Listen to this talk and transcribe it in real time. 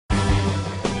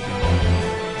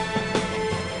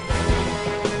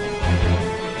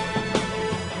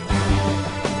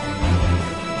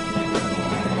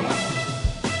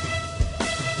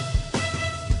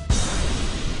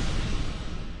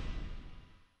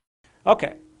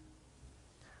Okay,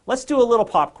 let's do a little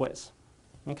pop quiz.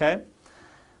 Okay,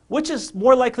 which is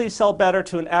more likely to sell better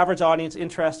to an average audience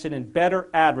interested in better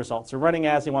ad results? They're running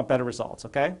ads, they want better results.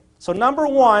 Okay, so number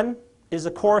one is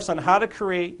a course on how to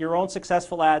create your own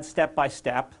successful ads step by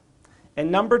step,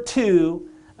 and number two,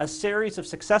 a series of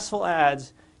successful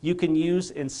ads you can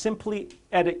use and simply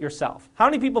edit yourself. How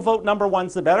many people vote number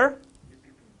one's the better?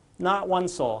 Not one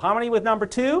soul. How many with number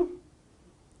two?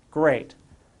 Great.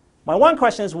 My one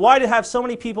question is, why do have so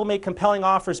many people make compelling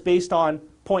offers based on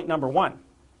point number one?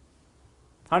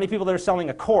 How many people that are selling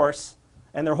a course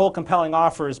and their whole compelling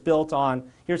offer is built on,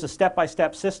 here's a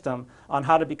step-by-step system on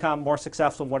how to become more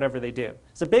successful in whatever they do?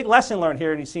 It's a big lesson learned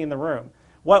here, and you see in the room.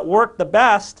 What worked the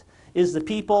best is the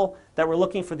people that were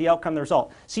looking for the outcome, the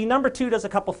result. See, number two does a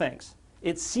couple things.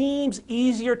 It seems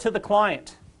easier to the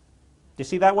client. Do you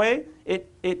see that way?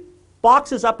 It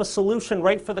boxes up a solution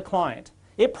right for the client.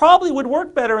 It probably would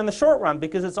work better in the short run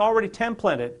because it's already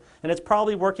templated and it's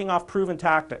probably working off proven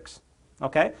tactics.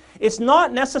 Okay? It's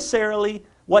not necessarily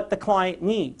what the client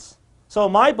needs. So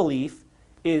my belief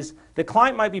is the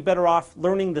client might be better off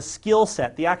learning the skill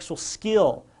set, the actual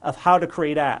skill of how to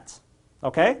create ads.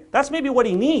 Okay? That's maybe what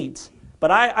he needs, but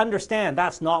I understand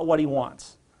that's not what he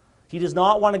wants. He does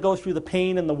not want to go through the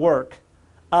pain and the work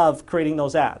of creating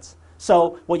those ads.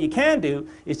 So what you can do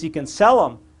is you can sell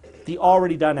him the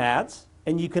already done ads,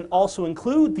 and you can also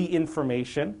include the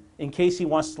information in case he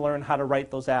wants to learn how to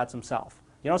write those ads himself.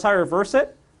 You notice how I reverse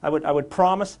it? I would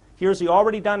promise, here's the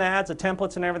already done ads, the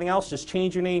templates and everything else, just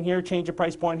change your name here, change your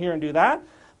price point here, and do that.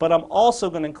 But I'm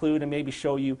also going to include and maybe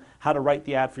show you how to write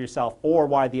the ad for yourself or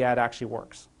why the ad actually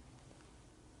works.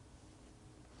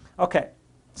 Okay,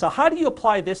 so how do you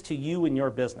apply this to you and your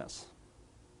business?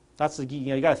 That's the,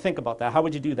 you got to think about that. How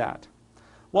would you do that?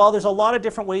 Well, there's a lot of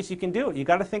different ways you can do it. You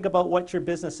got to think about what your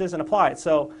business is and apply it.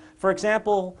 So, for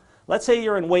example, let's say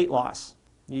you're in weight loss.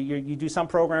 You do some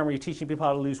program where you're teaching people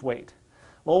how to lose weight.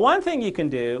 Well, one thing you can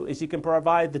do is you can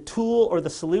provide the tool or the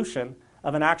solution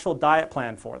of an actual diet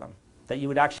plan for them that you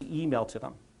would actually email to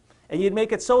them. And you'd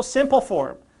make it so simple for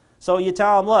them. So you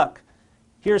tell them, look,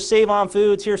 here's Save On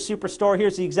Foods, here's Superstore,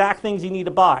 here's the exact things you need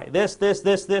to buy. This,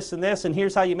 and this, and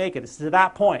here's how you make it. It's to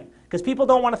that point. Because people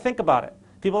don't want to think about it.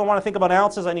 People don't want to think about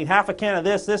ounces. I need half a can of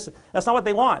this. That's not what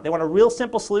they want. They want a real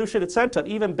simple solution. It's sent to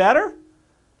them. Even better,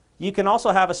 you can also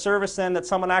have a service then that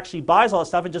someone actually buys all this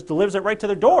stuff and just delivers it right to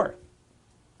their door.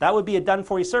 That would be a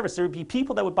done-for-you service. There would be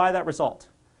people that would buy that result.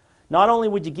 Not only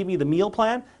would you give me the meal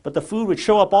plan, but the food would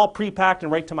show up all pre-packed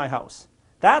and right to my house.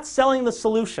 That's selling the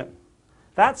solution.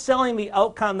 That's selling the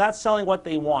outcome. That's selling what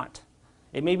they want.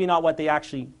 It may be not what they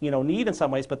actually need in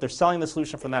some ways, but they're selling the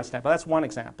solution from that standpoint. That's one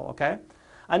example, okay?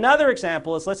 Another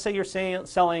example is, let's say you're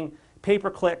selling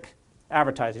pay-per-click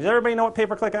advertising. Does everybody know what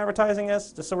pay-per-click advertising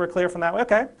is? Just so we're clear from that way.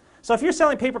 Okay. So if you're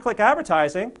selling pay-per-click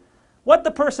advertising, what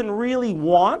the person really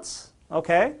wants,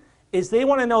 okay, is they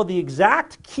want to know the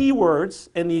exact keywords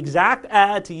and the exact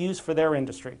ad to use for their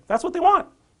industry. That's what they want.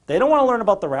 They don't want to learn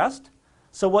about the rest.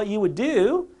 So what you would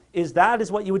do is that is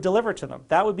what you would deliver to them.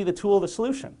 That would be the tool of the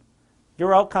solution.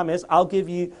 Your outcome is, I'll give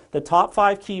you the top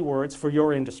 5 keywords for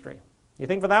your industry. You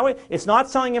think of it that way? It's not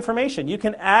selling information. You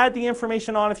can add the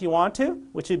information on if you want to,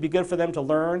 which would be good for them to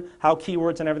learn how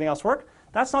keywords and everything else work.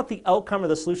 That's not the outcome or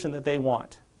the solution that they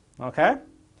want. Okay?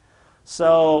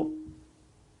 So,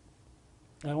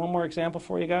 I have one more example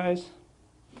for you guys.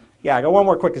 Yeah, I got one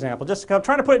more quick example. Just I'm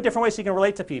trying to put it in different ways so you can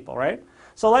relate to people, right?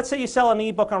 So let's say you sell an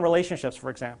ebook on relationships,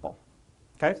 for example.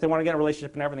 Okay? If they want to get a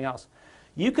relationship and everything else.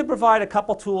 You could provide a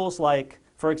couple tools like,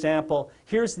 for example,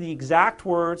 here's the exact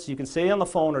words you can say on the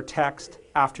phone or text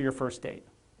after your first date.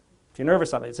 If you're nervous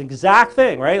about it, it's the exact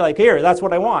thing, right? Like, here, that's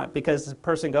what I want. Because the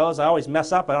person goes, I always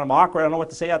mess up, I'm awkward, I don't know what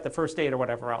to say at the first date or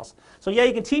whatever else. So yeah,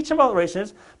 you can teach them about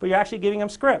relationships, but you're actually giving them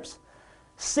scripts.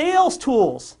 Sales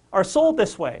tools are sold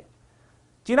this way.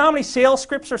 Do you know how many sales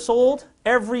scripts are sold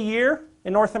every year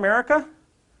in North America?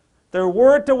 They're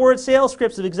word-to-word sales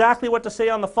scripts of exactly what to say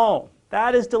on the phone.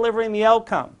 That is delivering the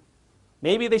outcome.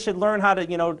 Maybe they should learn how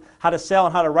to, how to sell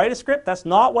and how to write a script. That's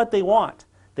not what they want.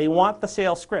 They want the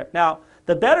sales script. Now,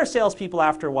 the better salespeople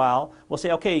after a while will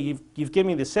say, okay, you've given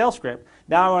me the sales script.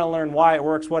 Now I want to learn why it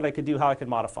works, what I could do, how I could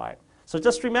modify it. So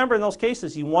just remember in those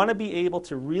cases, you want to be able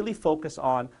to really focus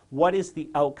on what is the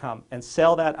outcome and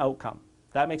sell that outcome.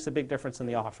 That makes a big difference in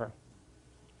the offer.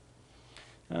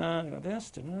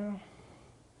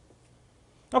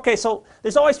 Okay, so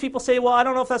there's always people say, well, I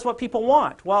don't know if that's what people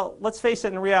want. Well, let's face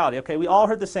it in reality. Okay, we all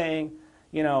heard the saying,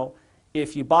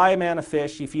 if you buy a man a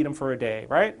fish, you feed him for a day,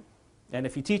 right? And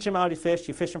if you teach him how to fish,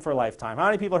 you fish him for a lifetime. How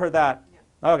many people heard that?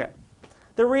 Yeah. Okay.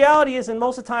 The reality is, in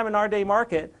most of the time in our day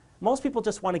market, most people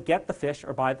just want to get the fish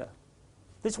or buy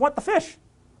the They just want the fish.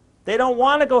 They don't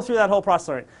want to go through that whole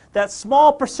process. That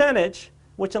small percentage,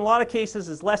 which in a lot of cases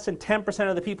is less than 10%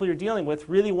 of the people you're dealing with,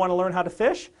 really want to learn how to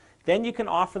fish. Then you can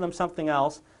offer them something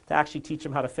else to actually teach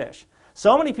them how to fish.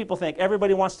 So many people think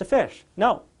everybody wants to fish.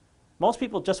 No, most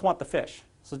people just want the fish.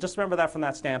 So just remember that from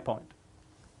that standpoint.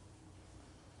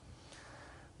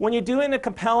 When you're doing a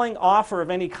compelling offer of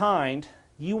any kind,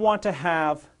 you want to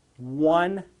have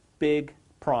one big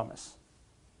promise.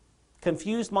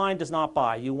 Confused mind does not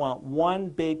buy. You want one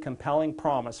big compelling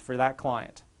promise for that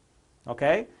client.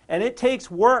 Okay? And it takes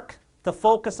work to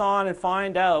focus on and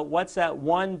find out what's that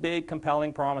one big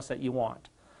compelling promise that you want.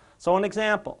 So an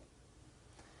example.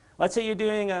 Let's say you're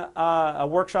doing a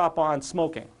workshop on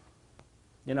smoking.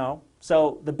 You know?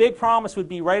 So the big promise would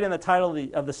be right in the title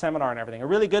of the seminar and everything. A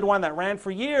really good one that ran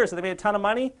for years and they made a ton of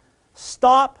money.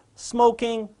 Stop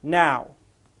smoking now.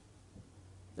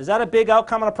 Is that a big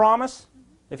outcome and a promise?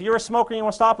 If you're a smoker and you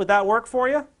want to stop, would that work for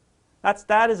you?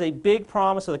 That is a big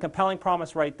promise or the compelling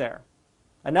promise right there.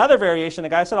 Another variation, the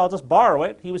guy said, I'll just borrow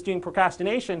it. He was doing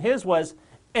procrastination. His was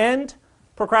end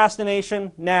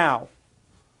procrastination now.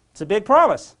 It's a big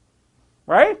promise,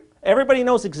 right? Everybody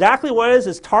knows exactly what it is.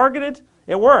 It's targeted.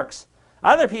 It works.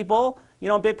 Other people, you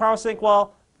know, big promise think,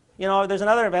 well, you know, there's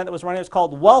another event that was running. It's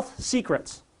called Wealth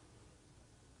Secrets.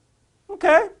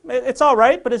 Okay, it's all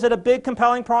right, but is it a big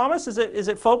compelling promise? Is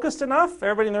it focused enough?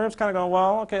 Everybody in the room's kind of going,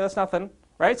 well, okay, that's nothing,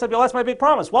 right? So well, that's my big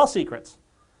promise, Wealth Secrets.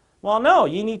 Well, no,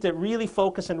 you need to really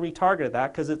focus and retarget at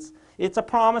that because it's a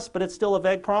promise, but it's still a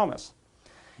vague promise.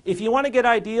 If you want to get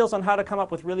ideas on how to come up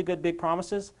with really good big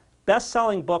promises,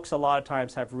 best-selling books a lot of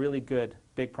times have really good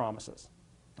big promises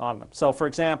on them. So, for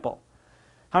example,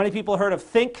 how many people heard of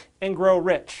Think and Grow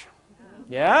Rich?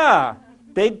 Yeah,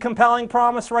 big compelling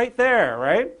promise right there,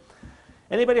 right?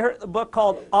 Anybody heard of a book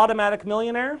called Automatic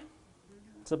Millionaire?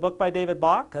 It's a book by David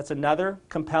Bach. That's another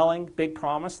compelling big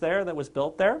promise there that was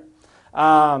built there.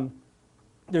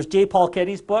 There's J. Paul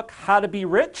Getty's book, How to Be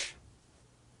Rich.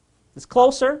 It's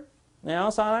closer. You know,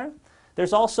 it's on there.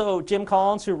 There's also Jim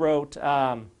Collins who wrote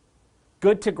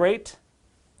Good to Great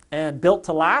and Built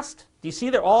to Last. Do you see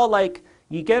they're all like,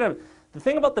 you get a, the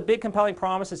thing about the big compelling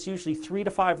promise, it's usually 3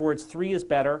 to 5 words. 3 is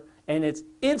better, and it's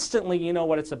instantly you know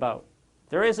what it's about.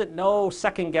 There isn't no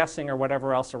second guessing or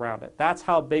whatever else around it. That's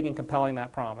how big and compelling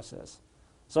that promise is.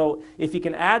 So if you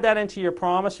can add that into your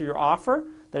promise or your offer,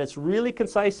 that it's really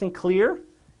concise and clear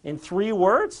in 3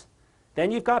 words,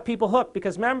 then you've got people hooked.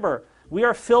 Because remember, we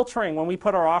are filtering when we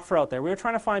put our offer out there. We're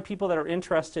trying to find people that are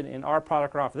interested in our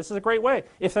product or offer. This is a great way.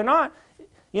 If they're not,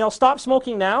 you know, stop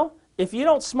smoking now. If you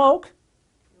don't smoke,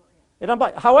 it don't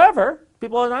buy. However,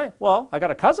 people are like, well, I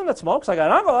got a cousin that smokes. I got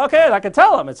an uncle. Okay, I can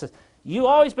tell them. It's just, you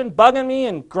always been bugging me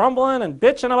and grumbling and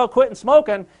bitching about quitting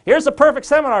smoking. Here's the perfect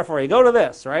seminar for you. Go to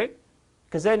this, right?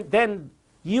 Because then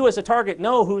you as a target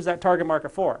know who's that target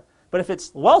market for. But if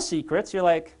it's Wealth Secrets, you're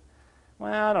like,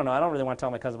 well, I don't know. I don't really want to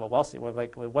tell my cousin about Wealth Secrets.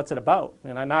 Like, what's it about?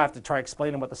 And I now have to try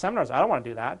explaining what the seminar is. I don't want to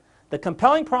do that. The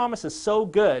compelling promise is so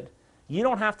good, you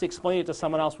don't have to explain it to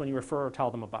someone else when you refer or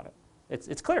tell them about it.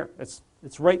 It's clear.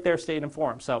 It's right there, stated in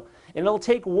form. So, and it'll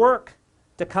take work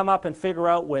to come up and figure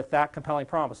out with that compelling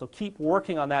promise. So keep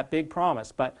working on that big promise.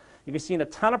 But you've seen a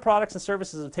ton of products and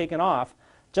services have taken off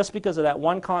just because of that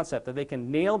one concept, that they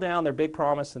can nail down their big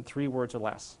promise in 3 words or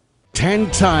less.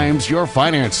 10 times your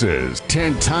finances,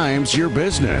 10 times your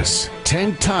business,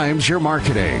 10 times your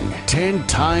marketing, 10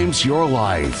 times your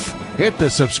life. Hit the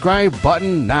subscribe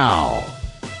button now.